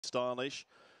Stylish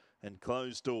and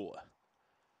Closed Door.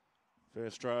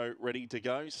 First row ready to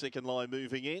go. Second line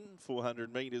moving in.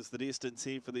 400 metres the distance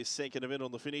here for this second event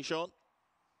on the finish on.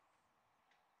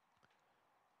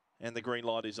 And the green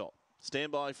light is on.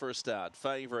 Stand by for a start.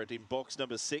 Favourite in box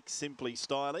number 6, Simply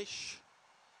Stylish.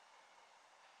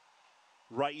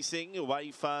 Racing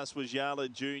away fast was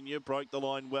Yala Junior. Broke the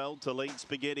line well to lead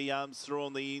Spaghetti Arms through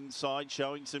on the inside,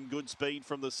 showing some good speed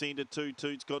from the centre. Two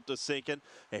Toots got to second.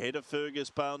 Ahead of Fergus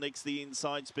Bale next the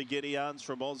inside. Spaghetti Arms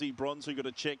from Aussie Bronze, who got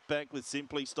a check back with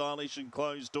Simply Stylish and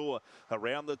Closed Door.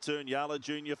 Around the turn, Yala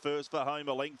Junior first for home.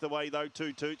 A length away though,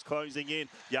 Two Toots closing in.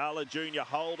 Yala Junior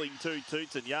holding Two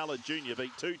Toots, and Yala Junior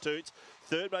beat Two Toots.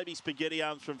 Third, maybe Spaghetti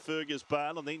Arms from Fergus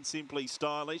Bale, and then Simply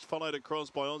Stylish, followed across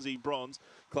by Aussie Bronze.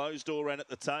 Closed Door ran at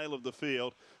the tail of the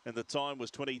field, and the time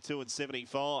was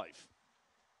 22:75.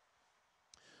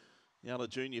 Yala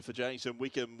Junior for Jason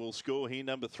Wickham will score here,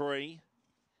 number 3.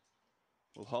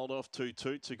 We'll hold off Two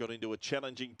Toots, who got into a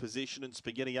challenging position, and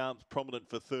Spaghetti Arms prominent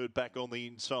for third back on the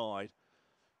inside.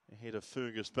 Ahead of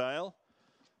Fergus Bale.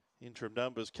 Interim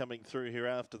numbers coming through here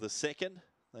after the second.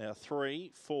 They are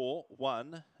 3, 4,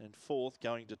 1 and 4th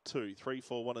going to 2. 3,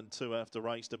 4, 1 and 2 after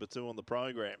race number 2 on the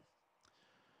program.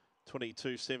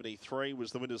 22:73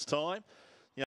 was the winner's time.